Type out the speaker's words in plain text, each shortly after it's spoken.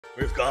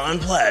We've gone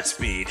Plaid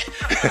speed.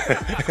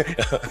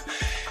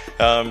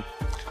 um,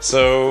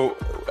 so,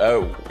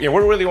 what we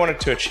really wanted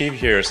to achieve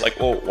here is like,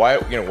 well,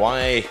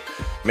 why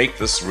make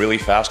this really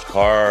fast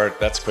car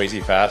that's crazy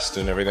fast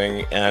and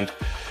everything? And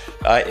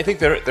I think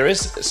there is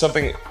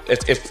something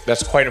if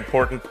that's quite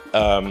important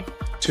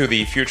to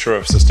the future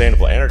of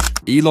sustainable energy.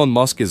 Elon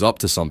Musk is up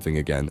to something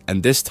again,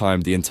 and this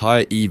time the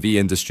entire EV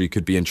industry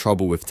could be in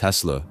trouble with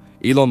Tesla.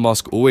 Elon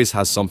Musk always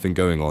has something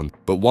going on,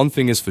 but one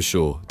thing is for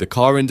sure, the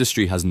car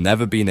industry has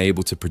never been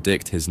able to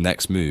predict his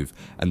next move,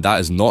 and that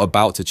is not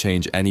about to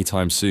change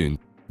anytime soon.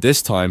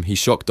 This time, he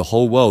shocked the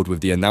whole world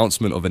with the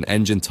announcement of an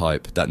engine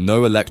type that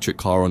no electric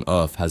car on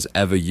Earth has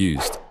ever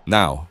used.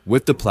 Now,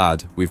 with the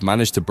Plaid, we've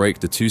managed to break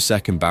the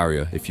 2-second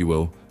barrier, if you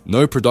will.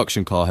 No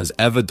production car has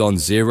ever done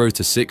 0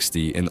 to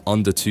 60 in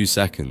under 2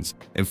 seconds.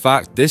 In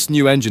fact, this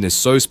new engine is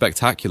so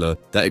spectacular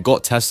that it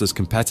got Tesla's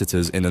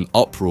competitors in an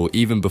uproar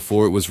even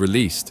before it was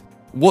released.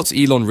 What's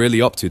Elon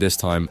really up to this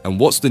time, and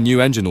what's the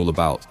new engine all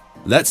about?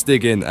 Let's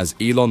dig in as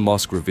Elon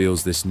Musk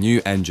reveals this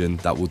new engine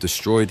that will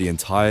destroy the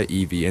entire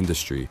EV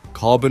industry,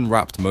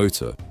 carbon-wrapped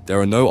motor. There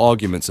are no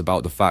arguments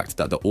about the fact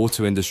that the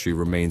auto industry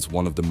remains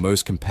one of the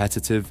most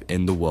competitive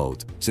in the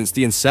world. Since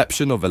the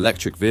inception of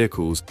electric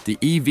vehicles, the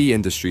EV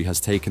industry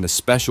has taken a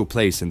special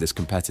place in this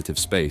competitive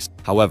space.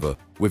 However,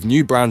 with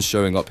new brands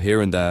showing up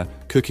here and there,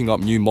 cooking up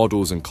new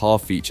models and car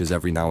features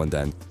every now and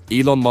then,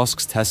 Elon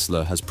Musk's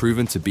Tesla has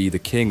proven to be the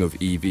king of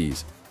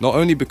EVs. Not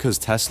only because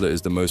Tesla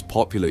is the most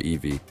popular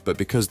EV, but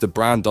because the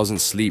brand doesn't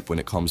sleep when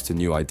it comes to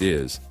new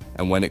ideas.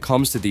 And when it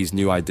comes to these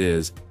new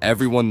ideas,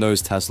 everyone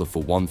knows Tesla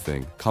for one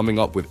thing, coming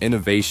up with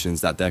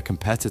innovations that their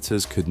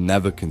competitors could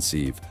never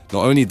conceive.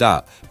 Not only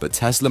that, but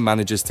Tesla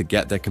manages to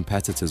get their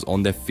competitors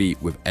on their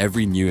feet with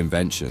every new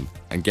invention.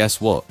 And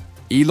guess what?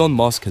 Elon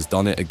Musk has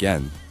done it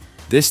again.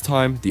 This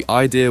time, the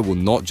idea will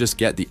not just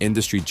get the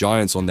industry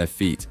giants on their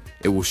feet,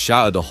 it will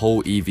shatter the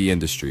whole EV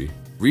industry.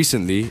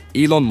 Recently,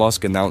 Elon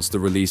Musk announced the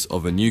release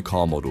of a new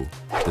car model,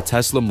 the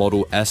Tesla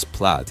Model S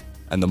Plaid.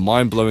 And the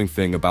mind-blowing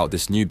thing about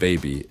this new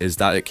baby is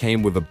that it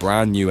came with a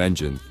brand new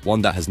engine,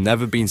 one that has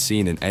never been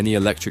seen in any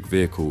electric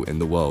vehicle in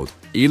the world.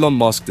 Elon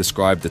Musk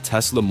described the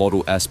Tesla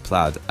Model S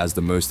Plaid as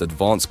the most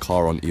advanced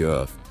car on the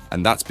Earth,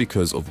 and that's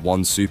because of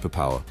one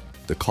superpower,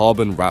 the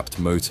carbon-wrapped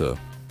motor.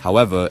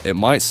 However, it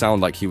might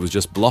sound like he was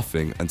just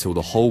bluffing until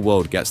the whole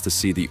world gets to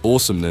see the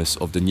awesomeness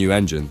of the new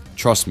engine.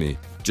 Trust me.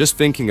 Just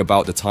thinking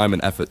about the time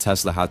and effort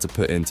Tesla had to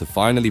put in to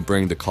finally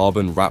bring the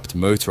carbon-wrapped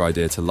motor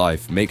idea to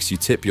life makes you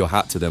tip your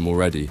hat to them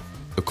already.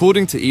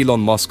 According to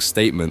Elon Musk's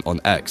statement on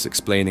X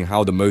explaining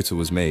how the motor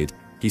was made,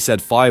 he said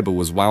fiber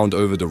was wound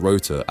over the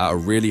rotor at a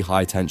really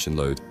high tension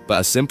load, but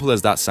as simple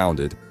as that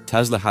sounded,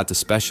 Tesla had to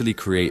specially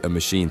create a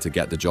machine to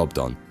get the job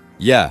done.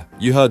 Yeah,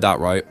 you heard that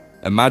right.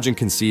 Imagine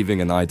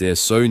conceiving an idea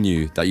so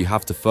new that you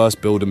have to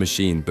first build a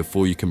machine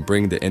before you can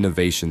bring the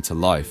innovation to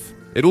life.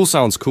 It all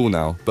sounds cool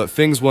now, but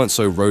things weren't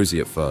so rosy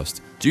at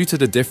first. Due to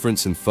the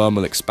difference in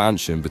thermal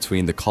expansion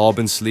between the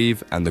carbon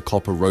sleeve and the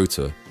copper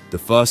rotor, the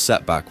first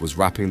setback was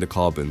wrapping the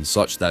carbon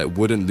such that it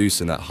wouldn't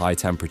loosen at high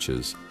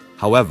temperatures.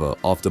 However,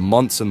 after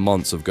months and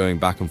months of going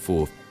back and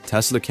forth,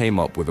 Tesla came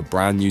up with a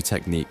brand new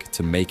technique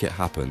to make it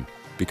happen.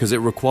 Because it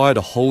required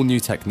a whole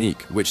new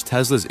technique, which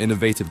Tesla's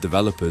innovative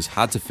developers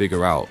had to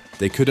figure out.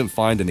 They couldn't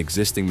find an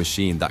existing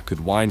machine that could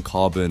wind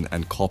carbon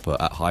and copper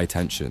at high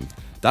tension.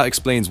 That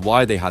explains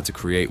why they had to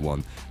create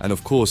one, and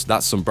of course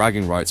that's some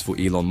bragging rights for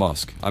Elon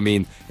Musk. I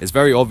mean, it's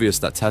very obvious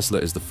that Tesla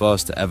is the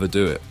first to ever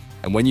do it,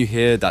 and when you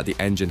hear that the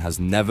engine has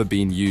never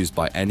been used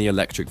by any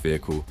electric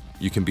vehicle,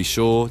 you can be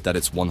sure that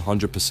it's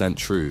 100%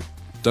 true.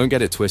 Don't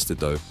get it twisted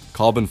though,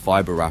 carbon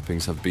fiber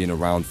wrappings have been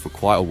around for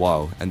quite a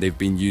while and they've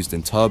been used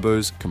in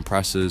turbos,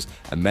 compressors,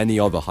 and many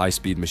other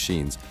high-speed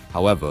machines.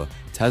 However,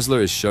 Tesla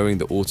is showing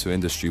the auto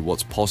industry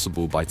what's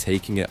possible by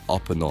taking it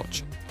up a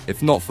notch.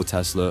 If not for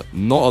Tesla,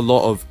 not a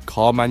lot of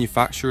car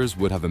manufacturers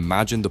would have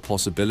imagined the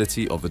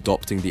possibility of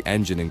adopting the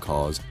engine in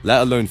cars,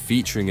 let alone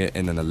featuring it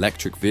in an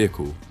electric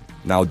vehicle.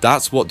 Now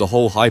that's what the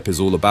whole hype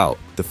is all about.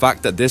 The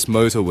fact that this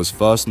motor was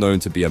first known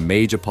to be a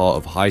major part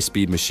of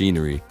high-speed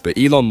machinery, but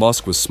Elon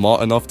Musk was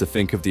smart enough to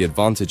think of the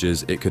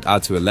advantages it could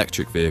add to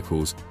electric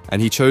vehicles, and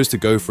he chose to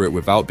go for it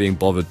without being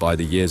bothered by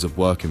the years of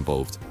work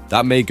involved.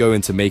 That may go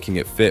into making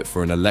it fit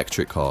for an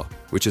electric car,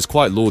 which is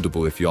quite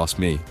laudable if you ask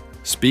me.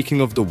 Speaking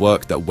of the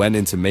work that went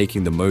into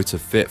making the motor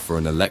fit for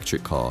an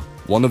electric car,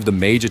 one of the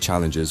major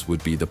challenges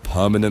would be the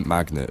permanent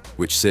magnet,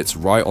 which sits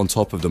right on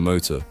top of the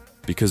motor.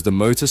 Because the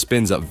motor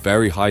spins at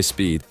very high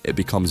speed, it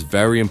becomes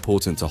very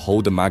important to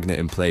hold the magnet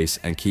in place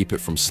and keep it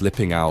from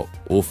slipping out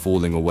or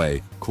falling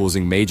away,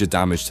 causing major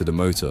damage to the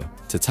motor.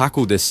 To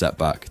tackle this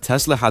setback,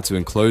 Tesla had to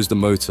enclose the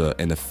motor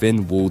in a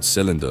thin-walled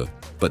cylinder,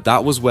 but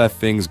that was where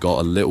things got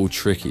a little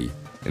tricky.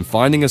 In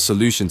finding a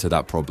solution to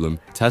that problem,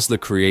 Tesla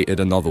created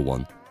another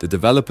one. The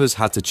developers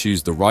had to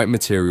choose the right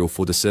material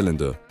for the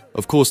cylinder.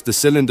 Of course, the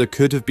cylinder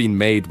could have been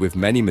made with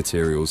many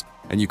materials,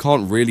 and you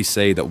can't really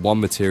say that one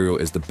material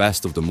is the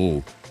best of them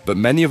all. But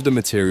many of the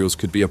materials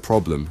could be a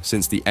problem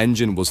since the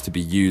engine was to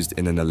be used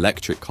in an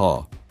electric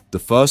car. The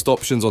first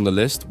options on the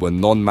list were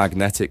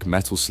non-magnetic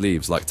metal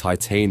sleeves like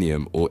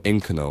titanium or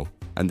Inconel,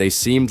 and they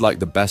seemed like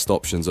the best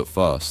options at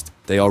first.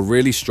 They are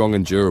really strong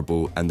and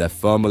durable, and their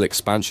thermal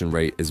expansion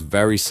rate is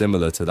very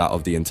similar to that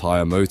of the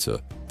entire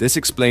motor. This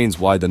explains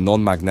why the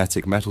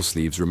non-magnetic metal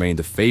sleeves remained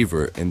a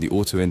favorite in the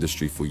auto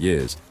industry for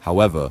years.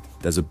 However,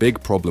 there's a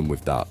big problem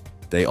with that.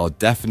 They are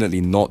definitely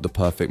not the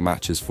perfect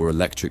matches for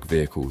electric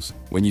vehicles.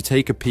 When you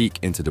take a peek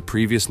into the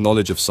previous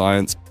knowledge of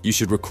science, you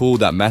should recall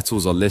that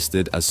metals are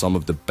listed as some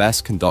of the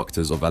best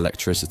conductors of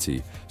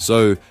electricity.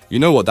 So, you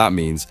know what that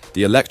means.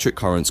 The electric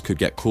currents could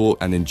get caught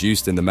and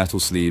induced in the metal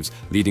sleeves,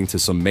 leading to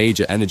some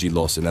major energy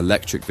loss in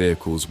electric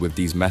vehicles with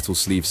these metal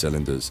sleeve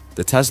cylinders.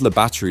 The Tesla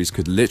batteries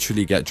could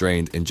literally get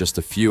drained in just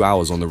a few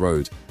hours on the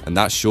road, and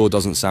that sure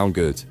doesn't sound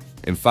good.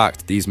 In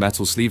fact, these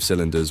metal sleeve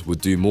cylinders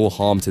would do more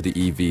harm to the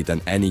EV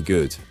than any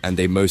good, and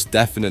they most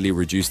definitely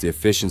reduce the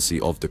efficiency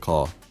of the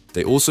car.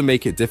 They also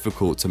make it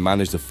difficult to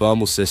manage the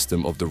thermal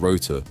system of the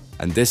rotor,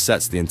 and this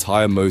sets the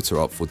entire motor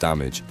up for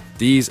damage.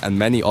 These and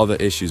many other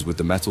issues with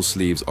the metal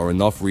sleeves are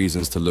enough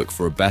reasons to look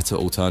for a better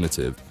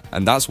alternative,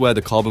 and that's where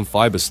the carbon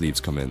fiber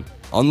sleeves come in.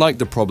 Unlike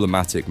the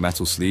problematic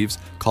metal sleeves,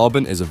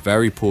 carbon is a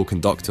very poor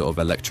conductor of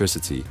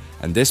electricity,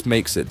 and this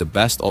makes it the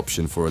best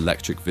option for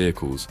electric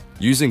vehicles.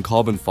 Using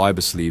carbon fiber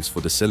sleeves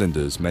for the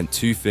cylinders meant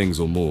two things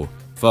or more.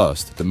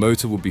 First, the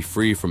motor will be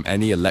free from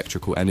any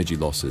electrical energy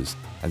losses,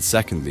 and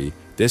secondly,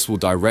 this will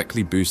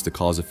directly boost the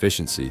car's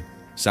efficiency.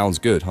 Sounds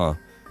good, huh?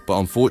 But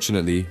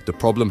unfortunately, the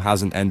problem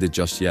hasn't ended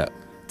just yet.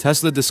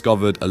 Tesla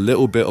discovered a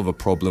little bit of a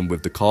problem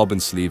with the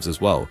carbon sleeves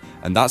as well,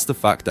 and that's the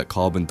fact that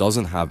carbon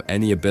doesn't have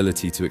any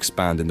ability to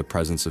expand in the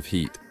presence of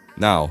heat.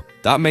 Now,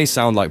 that may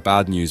sound like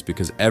bad news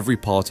because every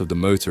part of the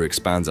motor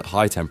expands at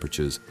high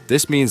temperatures.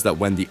 This means that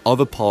when the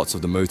other parts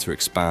of the motor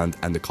expand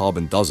and the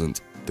carbon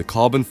doesn't, the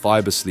carbon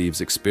fiber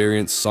sleeves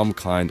experience some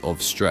kind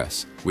of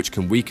stress, which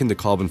can weaken the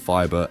carbon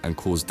fiber and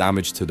cause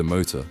damage to the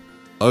motor.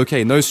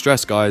 Okay, no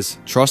stress guys,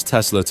 trust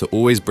Tesla to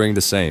always bring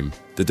the same.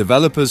 The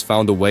developers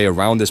found a way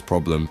around this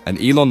problem, and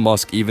Elon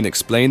Musk even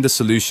explained the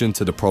solution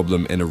to the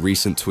problem in a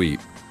recent tweet.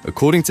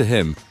 According to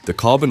him, the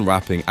carbon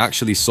wrapping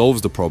actually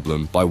solves the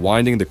problem by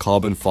winding the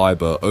carbon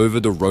fiber over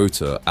the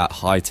rotor at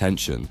high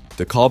tension.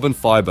 The carbon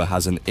fiber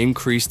has an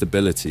increased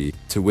ability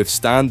to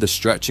withstand the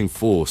stretching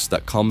force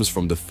that comes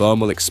from the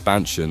thermal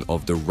expansion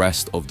of the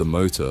rest of the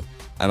motor.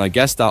 And I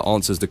guess that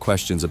answers the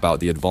questions about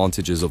the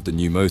advantages of the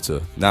new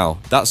motor. Now,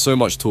 that's so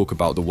much talk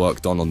about the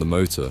work done on the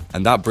motor,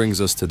 and that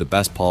brings us to the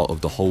best part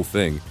of the whole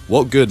thing.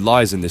 What good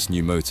lies in this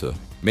new motor?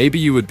 Maybe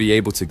you would be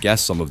able to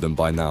guess some of them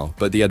by now,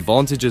 but the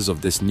advantages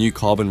of this new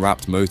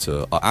carbon-wrapped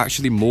motor are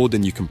actually more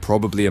than you can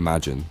probably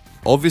imagine.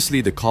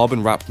 Obviously, the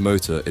carbon-wrapped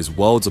motor is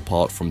worlds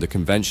apart from the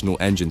conventional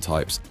engine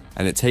types,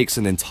 and it takes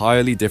an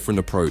entirely different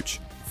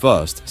approach.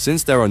 First,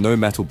 since there are no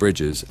metal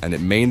bridges and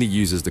it mainly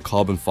uses the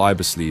carbon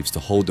fiber sleeves to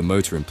hold the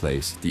motor in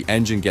place, the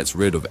engine gets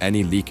rid of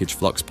any leakage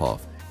flux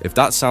path. If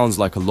that sounds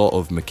like a lot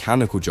of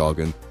mechanical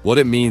jargon, what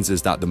it means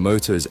is that the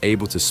motor is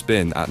able to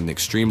spin at an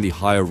extremely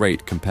higher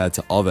rate compared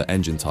to other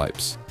engine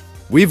types.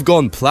 We've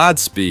gone plaid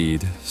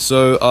speed,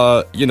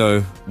 so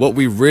what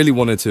we really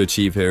wanted to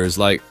achieve here is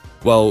like,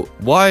 well,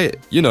 why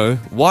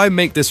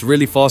make this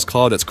really fast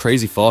car that's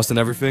crazy fast and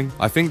everything?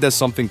 I think there's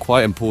something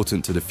quite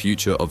important to the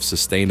future of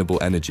sustainable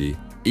energy.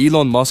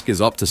 Elon Musk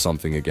is up to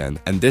something again,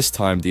 and this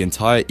time the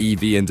entire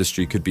EV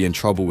industry could be in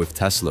trouble with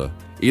Tesla.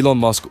 Elon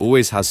Musk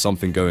always has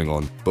something going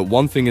on, but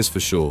one thing is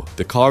for sure,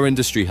 the car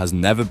industry has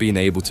never been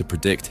able to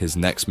predict his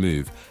next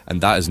move,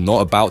 and that is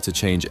not about to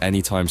change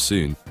anytime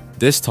soon.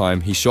 This time,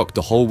 he shocked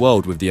the whole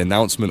world with the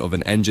announcement of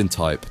an engine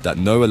type that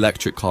no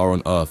electric car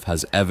on Earth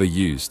has ever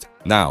used.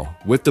 Now,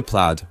 with the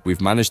Plaid,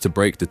 we've managed to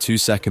break the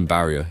 2-second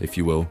barrier, if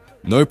you will.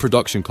 No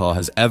production car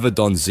has ever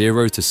done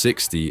 0 to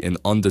 60 in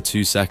under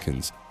 2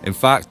 seconds. In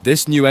fact,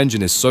 this new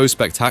engine is so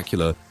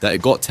spectacular that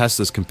it got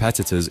Tesla's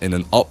competitors in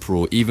an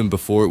uproar even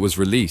before it was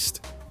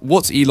released.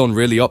 What's Elon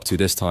really up to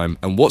this time,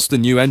 and what's the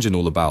new engine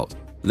all about?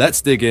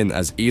 Let's dig in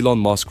as Elon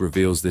Musk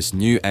reveals this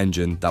new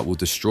engine that will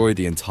destroy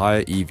the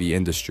entire EV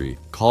industry.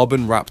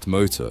 Carbon-wrapped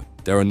motor.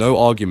 There are no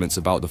arguments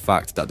about the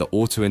fact that the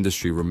auto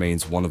industry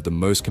remains one of the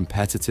most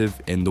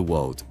competitive in the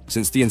world.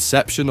 Since the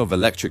inception of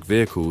electric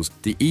vehicles,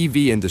 the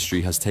EV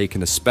industry has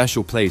taken a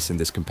special place in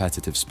this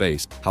competitive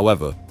space.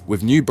 However,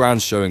 with new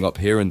brands showing up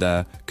here and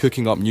there,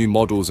 cooking up new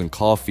models and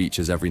car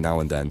features every now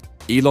and then,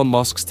 Elon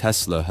Musk's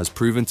Tesla has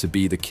proven to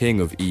be the king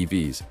of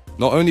EVs.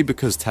 Not only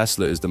because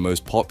Tesla is the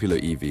most popular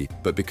EV,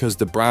 but because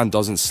the brand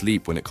doesn't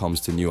sleep when it comes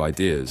to new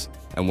ideas.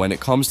 And when it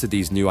comes to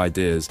these new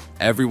ideas,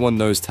 everyone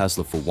knows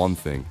Tesla for one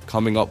thing,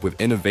 coming up with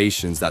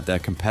innovations that their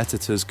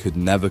competitors could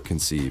never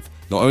conceive.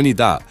 Not only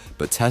that,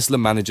 but Tesla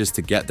manages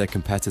to get their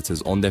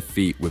competitors on their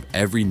feet with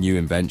every new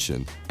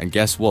invention. And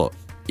guess what?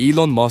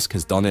 Elon Musk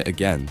has done it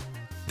again.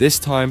 This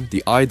time,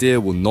 the idea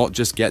will not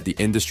just get the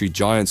industry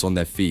giants on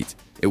their feet,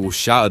 it will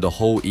shatter the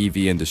whole EV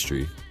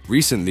industry.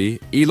 Recently,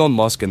 Elon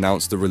Musk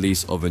announced the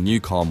release of a new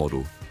car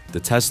model, the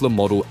Tesla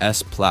Model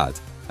S Plaid,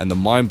 And the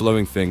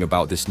mind-blowing thing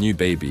about this new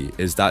baby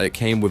is that it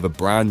came with a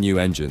brand new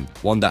engine,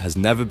 one that has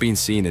never been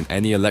seen in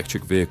any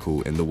electric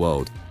vehicle in the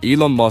world.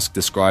 Elon Musk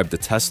described the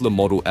Tesla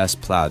Model S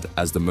Plaid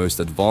as the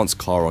most advanced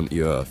car on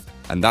Earth,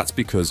 and that's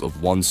because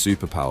of one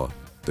superpower: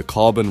 the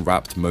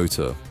carbon-wrapped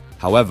motor.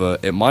 However,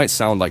 it might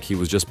sound like he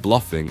was just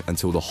bluffing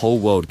until the whole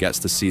world gets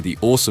to see the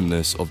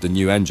awesomeness of the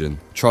new engine.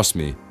 Trust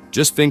me,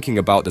 just thinking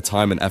about the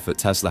time and effort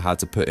Tesla had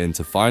to put in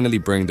to finally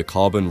bring the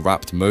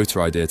carbon-wrapped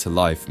motor idea to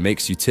life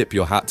makes you tip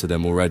your hat to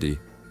them already.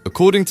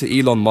 According to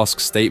Elon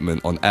Musk's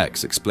statement on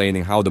X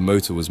explaining how the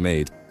motor was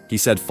made, he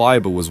said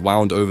fiber was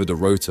wound over the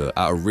rotor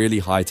at a really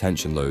high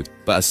tension load,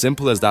 but as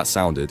simple as that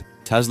sounded,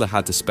 Tesla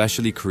had to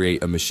specially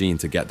create a machine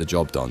to get the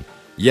job done.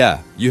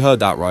 Yeah, you heard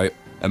that right.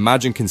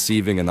 Imagine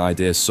conceiving an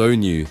idea so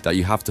new that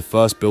you have to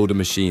first build a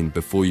machine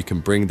before you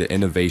can bring the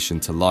innovation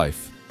to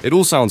life. It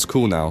all sounds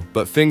cool now,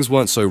 but things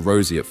weren't so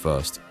rosy at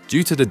first.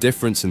 Due to the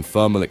difference in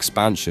thermal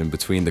expansion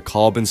between the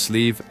carbon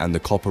sleeve and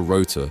the copper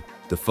rotor,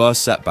 the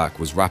first setback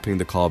was wrapping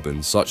the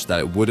carbon such that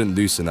it wouldn't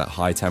loosen at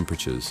high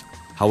temperatures.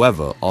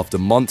 However, after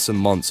months and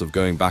months of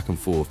going back and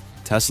forth,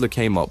 Tesla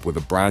came up with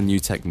a brand new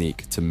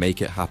technique to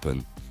make it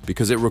happen.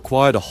 Because it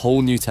required a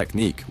whole new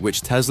technique,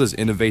 which Tesla's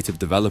innovative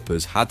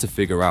developers had to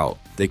figure out.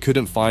 They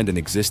couldn't find an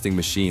existing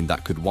machine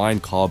that could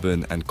wind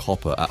carbon and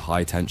copper at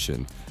high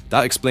tension.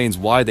 That explains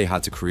why they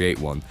had to create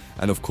one,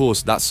 and of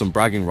course that's some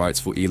bragging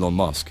rights for Elon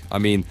Musk. I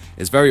mean,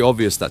 it's very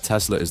obvious that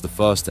Tesla is the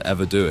first to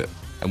ever do it.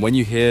 And when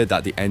you hear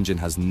that the engine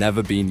has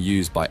never been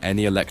used by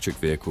any electric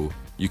vehicle,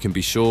 you can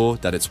be sure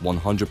that it's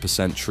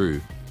 100%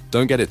 true.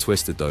 Don't get it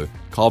twisted though,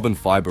 carbon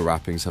fiber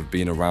wrappings have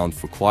been around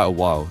for quite a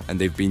while and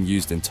they've been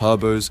used in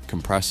turbos,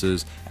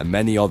 compressors, and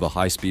many other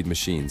high-speed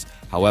machines.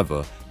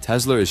 However,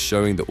 Tesla is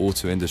showing the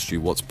auto industry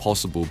what's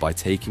possible by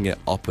taking it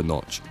up a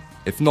notch.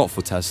 If not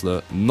for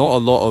Tesla, not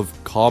a lot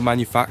of car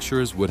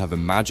manufacturers would have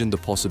imagined the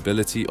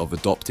possibility of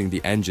adopting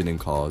the engine in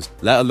cars,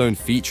 let alone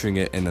featuring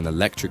it in an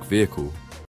electric vehicle.